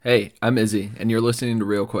Hey, I'm Izzy, and you're listening to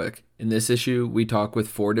Real Quick. In this issue, we talk with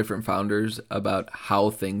 4 different founders about how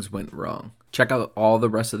things went wrong. Check out all the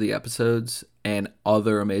rest of the episodes and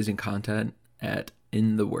other amazing content at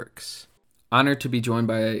In the Works. Honored to be joined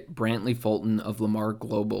by Brantley Fulton of Lamar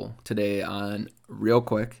Global today on Real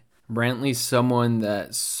Quick. Brantley's someone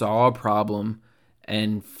that saw a problem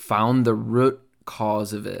and found the root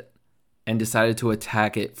cause of it and decided to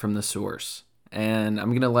attack it from the source. And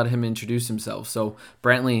I'm going to let him introduce himself. So,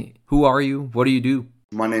 Brantley, who are you? What do you do?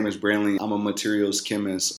 My name is Brantley. I'm a materials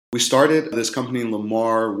chemist. We started this company in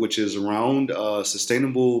Lamar, which is around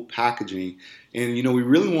sustainable packaging. And, we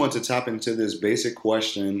really want to tap into this basic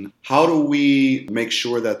question. How do we make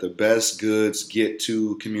sure that the best goods get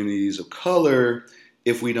to communities of color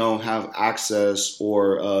if we don't have access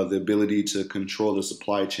or the ability to control the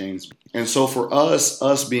supply chains? And so for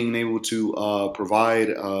us being able to provide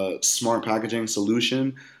a smart packaging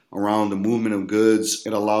solution around the movement of goods,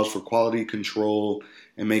 it allows for quality control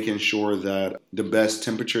and making sure that the best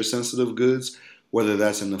temperature sensitive goods, whether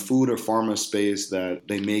that's in the food or pharma space, that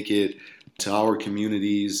they make it to our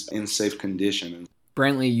communities in safe condition.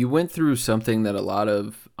 Brantley, you went through something that a lot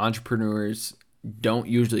of entrepreneurs don't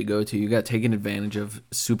usually go to. You got taken advantage of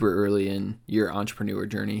super early in your entrepreneur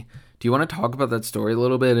journey. Do you want to talk about that story a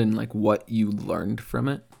little bit and like what you learned from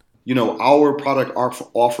it? Our product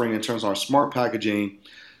offering in terms of our smart packaging,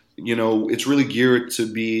 it's really geared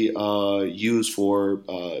to be used for,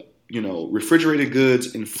 refrigerated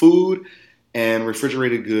goods in food and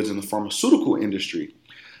refrigerated goods in the pharmaceutical industry.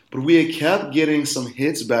 But we had kept getting some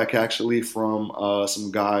hits back actually from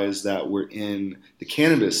some guys that were in the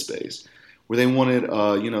cannabis space, where they wanted,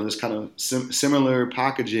 this kind of similar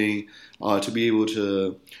packaging to be able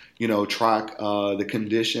to, track the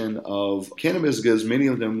condition of cannabis goods. Many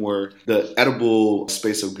of them were the edible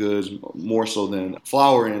space of goods, more so than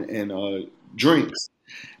flour and drinks.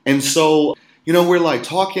 And so, we're like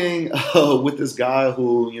talking with this guy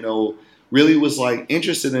who, really was like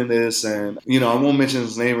interested in this, and I won't mention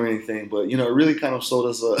his name or anything, but it really kind of sold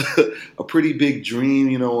us a pretty big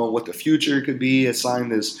dream, on what the future could be. It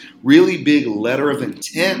signed this really big letter of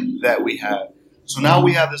intent that we had. So now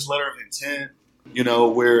we have this letter of intent.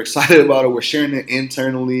 We're excited about it. We're sharing it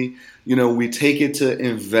internally. We take it to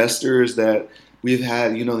investors that we've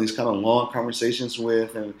had, these kind of long conversations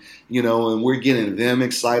with, and we're getting them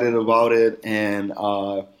excited about it, and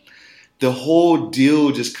the whole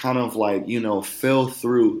deal just kind of like, fell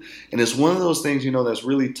through. And it's one of those things, that's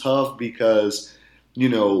really tough because,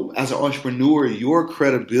 as an entrepreneur, your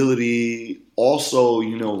credibility also,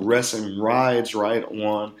 rests and rides right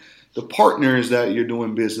on the partners that you're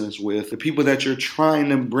doing business with, the people that you're trying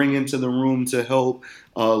to bring into the room to help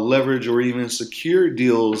leverage or even secure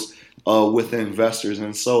deals with investors.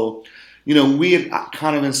 And so, we had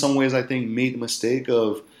kind of in some ways, I think, made the mistake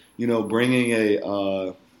of, bringing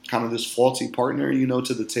a kind of this faulty partner,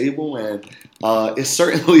 to the table. And it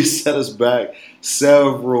certainly set us back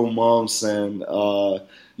several months. And,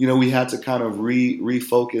 we had to kind of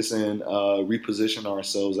refocus and reposition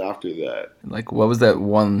ourselves after that. Like, what was that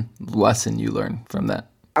one lesson you learned from that?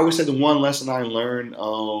 I would say the one lesson I learned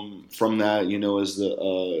from that, is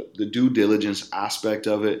the due diligence aspect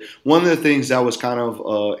of it. One of the things that was kind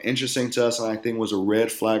of interesting to us, and I think was a red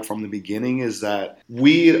flag from the beginning, is that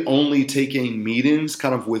we had only taken meetings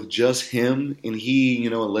kind of with just him, and he,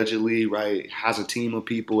 allegedly, right, has a team of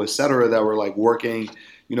people, et cetera, that were like working,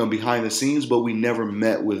 behind the scenes, but we never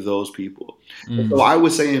met with those people. So I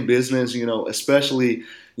would say in business, especially,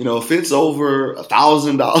 if it's over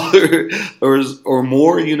 $1,000 or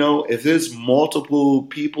more, if it's multiple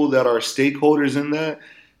people that are stakeholders in that,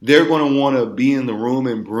 they're going to want to be in the room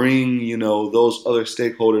and bring, those other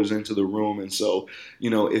stakeholders into the room. And so,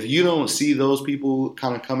 if you don't see those people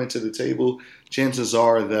kind of coming to the table, chances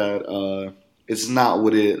are that it's not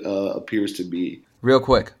what it appears to be. Real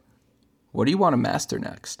quick, what do you want to master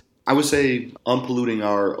next? I would say unpolluting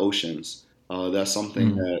our oceans. That's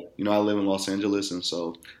something that, I live in Los Angeles, and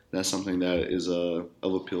so that's something that is of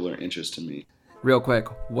appeal or interest to me. Real quick,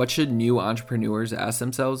 what should new entrepreneurs ask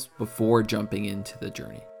themselves before jumping into the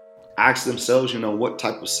journey? Ask themselves, what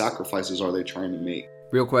type of sacrifices are they trying to make?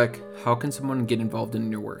 Real quick, how can someone get involved in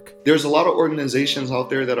your work? There's a lot of organizations out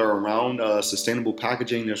there that are around sustainable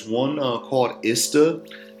packaging. There's one called ISTA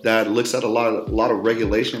that looks at a lot of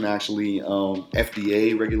regulation, actually,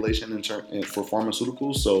 FDA regulation for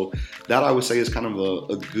pharmaceuticals. So that I would say is kind of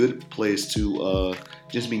a good place to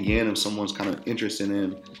just begin if someone's kind of interested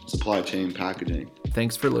in supply chain packaging.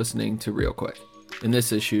 Thanks for listening to Real Quick. In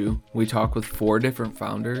this issue, we talk with 4 different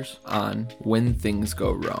founders on when things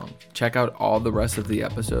go wrong. Check out all the rest of the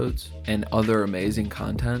episodes and other amazing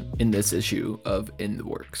content in this issue of In the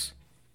Works.